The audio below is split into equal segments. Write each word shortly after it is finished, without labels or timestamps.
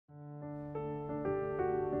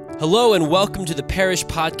Hello and welcome to the Parish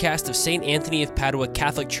Podcast of St. Anthony of Padua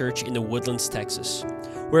Catholic Church in the Woodlands, Texas.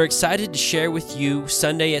 We're excited to share with you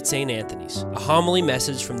Sunday at St. Anthony's, a homily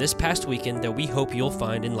message from this past weekend that we hope you'll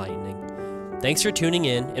find enlightening. Thanks for tuning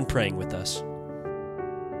in and praying with us.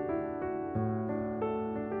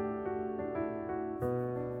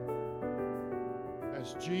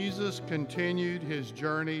 As Jesus continued his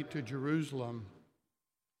journey to Jerusalem,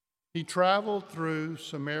 he traveled through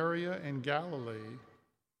Samaria and Galilee.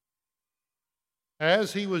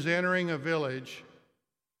 As he was entering a village,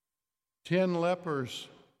 10 lepers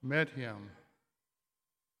met him.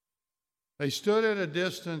 They stood at a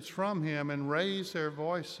distance from him and raised their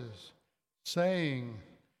voices, saying,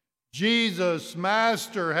 "Jesus,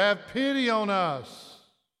 Master, have pity on us."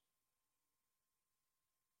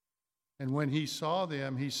 And when he saw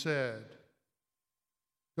them, he said,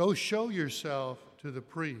 "Go show yourself to the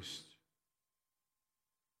priest."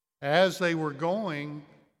 As they were going,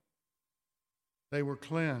 they were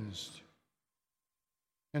cleansed.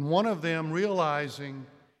 And one of them, realizing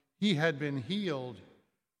he had been healed,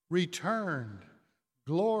 returned,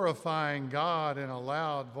 glorifying God in a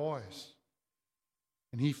loud voice.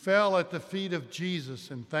 And he fell at the feet of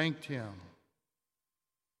Jesus and thanked him.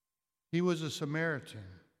 He was a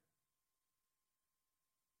Samaritan.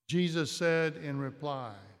 Jesus said in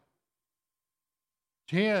reply,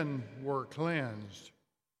 10 were cleansed.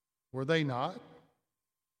 Were they not?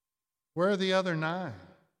 Where are the other 9?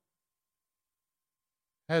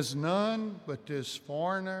 Has none but this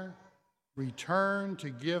foreigner returned to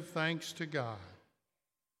give thanks to God?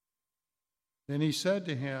 Then he said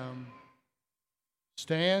to him,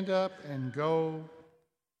 "Stand up and go.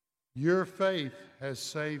 Your faith has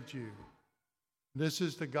saved you." This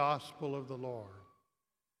is the gospel of the Lord.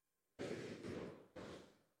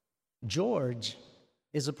 George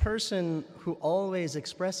is a person who always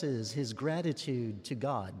expresses his gratitude to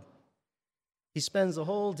God. He spends the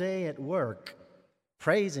whole day at work,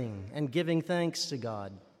 praising and giving thanks to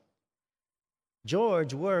God.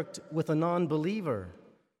 George worked with a non-believer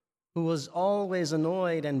who was always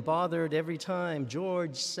annoyed and bothered every time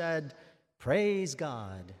George said, "Praise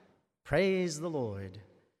God, praise the Lord,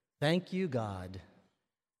 thank you, God."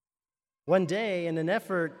 One day, in an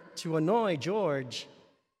effort to annoy George,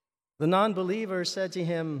 the non-believer said to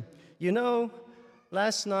him, "You know,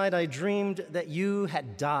 last night I dreamed that you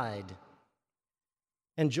had died."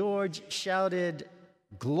 And George shouted,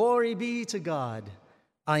 "Glory be to God.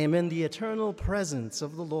 I am in the eternal presence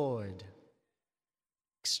of the Lord."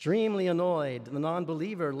 Extremely annoyed, the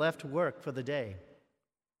non-believer left work for the day.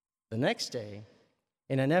 The next day,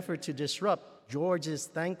 in an effort to disrupt George's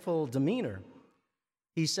thankful demeanor,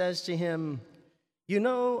 he says to him, "You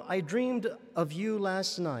know, I dreamed of you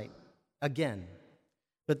last night again,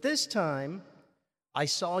 but this time I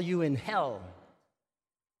saw you in hell."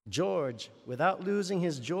 George, without losing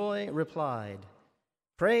his joy, replied,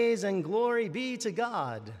 "Praise and glory be to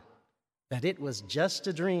God that it was just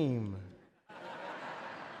a dream."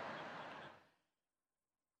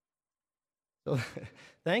 So,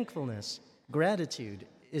 thankfulness, gratitude,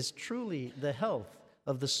 is truly the health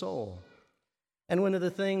of the soul. And one of the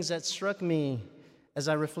things that struck me as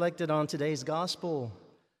I reflected on today's gospel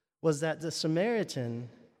was that the Samaritan,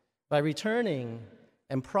 by returning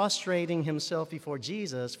and prostrating himself before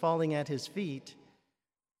Jesus, falling at his feet,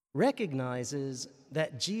 recognizes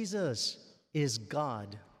that Jesus is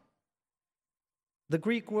God. The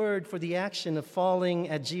Greek word for the action of falling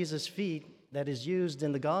at Jesus' feet that is used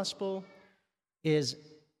in the gospel is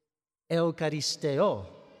eucharisteo.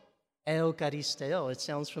 Eucharisteo, it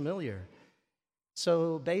sounds familiar.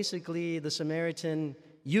 So basically, the Samaritan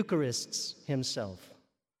Eucharists himself.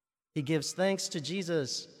 He gives thanks to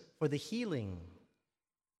Jesus for the healing.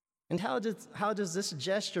 And how does this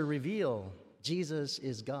gesture reveal Jesus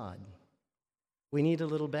is God? We need a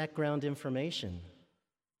little background information.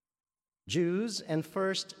 Jews and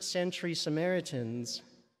first-century Samaritans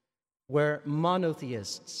were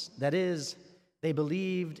monotheists. That is, they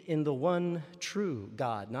believed in the one true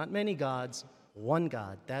God. Not many gods, one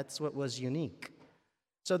God. That's what was unique.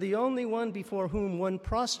 So the only one before whom one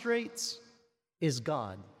prostrates is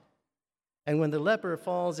God. And when the leper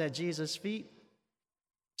falls at Jesus' feet,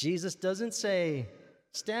 Jesus doesn't say,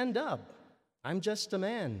 "Stand up, I'm just a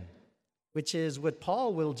man," which is what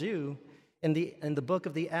Paul will do in the book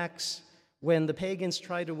of the Acts when the pagans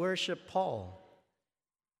try to worship Paul.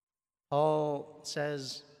 Paul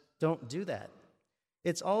says, "Don't do that."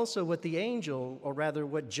 It's also what the angel, or rather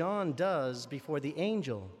what John does before the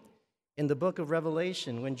angel in the book of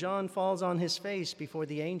Revelation, when John falls on his face before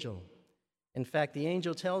the angel. In fact, the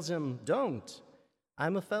angel tells him, "Don't.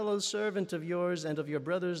 I'm a fellow servant of yours and of your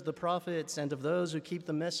brothers the prophets and of those who keep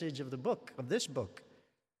the message of this book.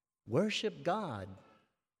 Worship God.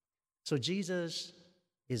 So Jesus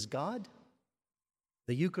is God.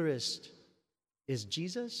 The Eucharist is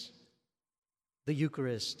Jesus. The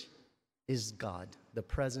Eucharist is God, the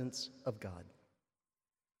presence of God.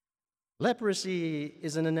 Leprosy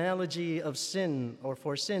is an analogy of sin or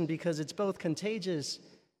for sin because it's both contagious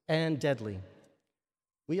and deadly.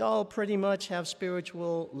 We all pretty much have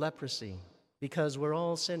spiritual leprosy because we're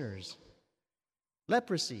all sinners.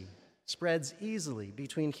 Leprosy spreads easily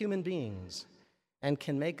between human beings and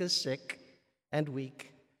can make us sick and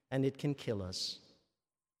weak, and it can kill us.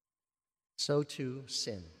 So too,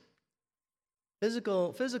 sin.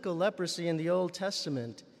 Physical leprosy in the Old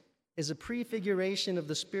Testament is a prefiguration of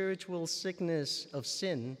the spiritual sickness of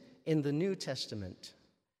sin in the New Testament.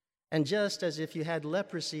 And just as if you had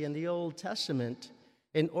leprosy in the Old Testament,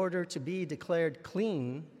 in order to be declared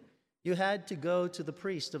clean, you had to go to the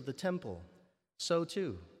priest of the temple. So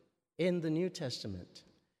too, in the New Testament.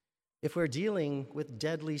 If we're dealing with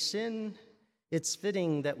deadly sin, it's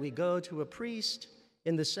fitting that we go to a priest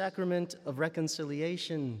in the sacrament of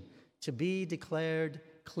reconciliation to be declared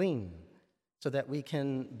clean, so that we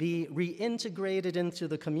can be reintegrated into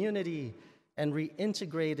the community and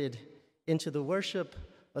reintegrated into the worship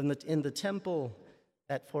in the temple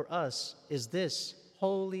that for us is this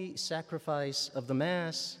holy sacrifice of the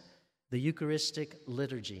Mass, the Eucharistic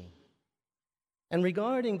liturgy. And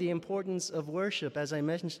regarding the importance of worship, as I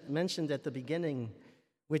mentioned at the beginning,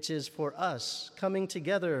 which is for us coming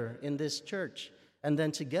together in this church and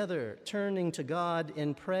then together turning to God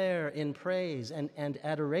in prayer, in praise, and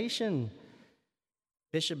adoration,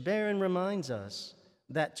 Bishop Barron reminds us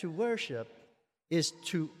that to worship is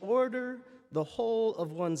to order the whole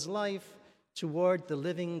of one's life toward the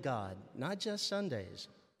living God, not just Sundays,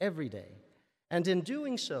 every day. And in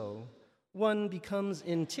doing so, one becomes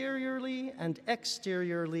interiorly and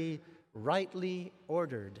exteriorly rightly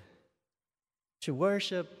ordered. To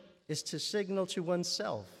worship is to signal to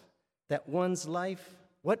oneself that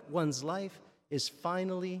what one's life is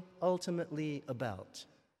finally, ultimately about.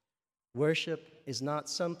 Worship is not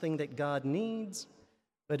something that God needs,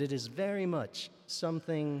 but it is very much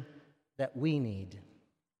something that we need.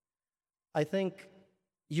 I think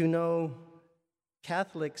you know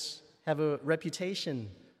Catholics have a reputation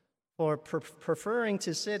for preferring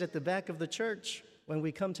to sit at the back of the church when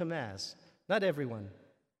we come to Mass. Not everyone,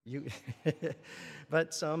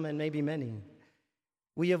 but some and maybe many.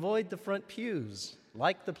 We avoid the front pews,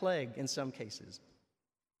 like the plague in some cases.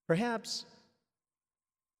 Perhaps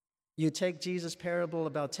you take Jesus' parable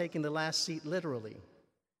about taking the last seat literally.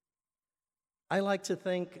 I like to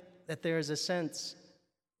think that there is a sense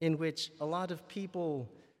in which a lot of people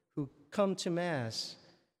who come to Mass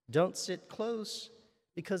don't sit close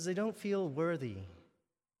because they don't feel worthy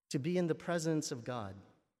to be in the presence of God.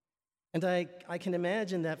 And I can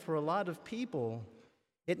imagine that for a lot of people,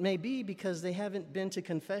 it may be because they haven't been to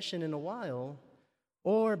confession in a while,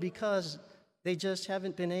 or because they just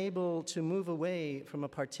haven't been able to move away from a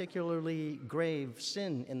particularly grave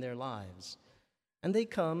sin in their lives. And they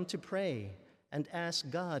come to pray and ask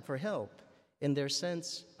God for help in their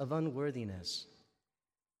sense of unworthiness.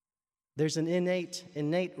 There's an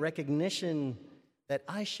innate recognition that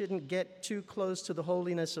I shouldn't get too close to the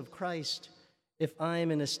holiness of Christ if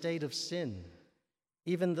I'm in a state of sin,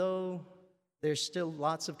 even though there's still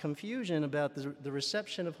lots of confusion about the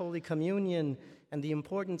reception of Holy Communion and the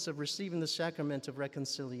importance of receiving the sacrament of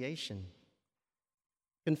reconciliation.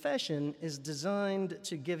 Confession is designed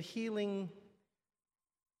to give healing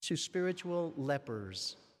to spiritual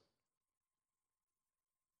lepers.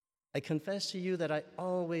 I confess to you that I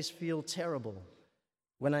always feel terrible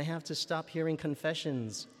when I have to stop hearing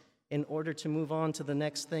confessions in order to move on to the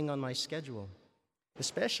next thing on my schedule,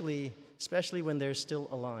 especially when there's still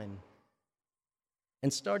a line.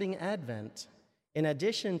 And starting Advent, in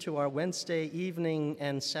addition to our Wednesday evening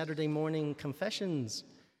and Saturday morning confessions,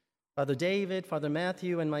 Father David, Father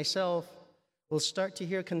Matthew, and myself will start to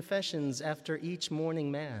hear confessions after each morning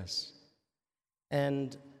Mass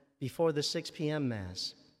and before the 6 p.m.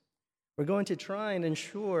 Mass. We're going to try and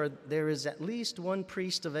ensure there is at least one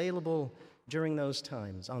priest available during those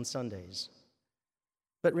times on Sundays.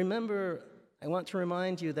 But remember, I want to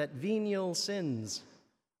remind you that venial sins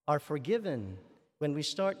are forgiven when we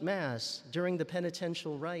start Mass during the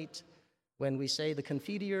penitential rite, when we say the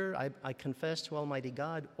Confiteor, I confess to Almighty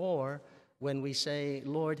God, or when we say,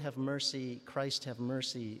 Lord have mercy, Christ have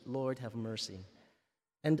mercy, Lord have mercy.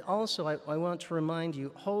 And also, I want to remind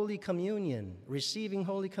you, Holy Communion, receiving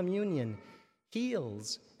Holy Communion,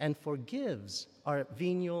 heals and forgives our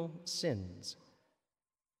venial sins.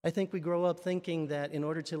 I think we grow up thinking that in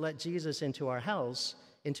order to let Jesus into our house,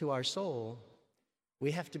 into our soul,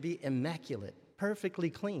 we have to be immaculate, perfectly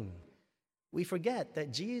clean. We forget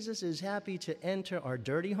that Jesus is happy to enter our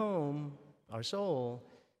dirty home, our soul,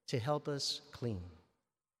 to help us clean.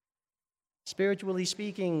 Spiritually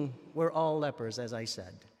speaking, we're all lepers, as I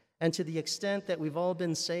said. And to the extent that we've all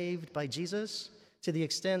been saved by Jesus, to the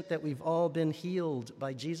extent that we've all been healed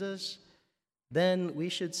by Jesus, then we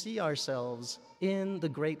should see ourselves in the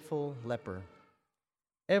grateful leper.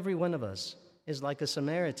 Every one of us is like a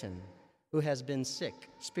Samaritan who has been sick,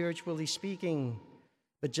 spiritually speaking,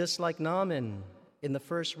 but just like Naaman in the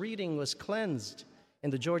first reading was cleansed in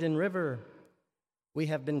the Jordan River, we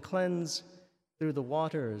have been cleansed through the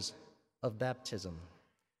waters of baptism.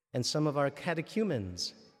 And some of our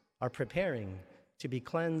catechumens are preparing to be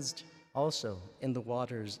cleansed also in the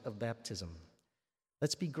waters of baptism.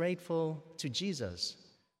 Let's be grateful to Jesus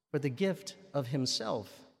for the gift of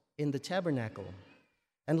himself in the tabernacle.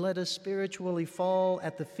 And let us spiritually fall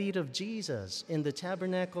at the feet of Jesus in the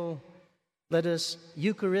tabernacle. Let us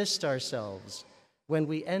Eucharist ourselves when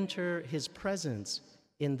we enter his presence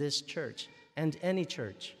in this church and any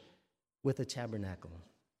church with a tabernacle.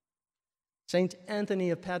 Saint Anthony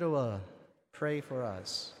of Padua, pray for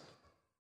us.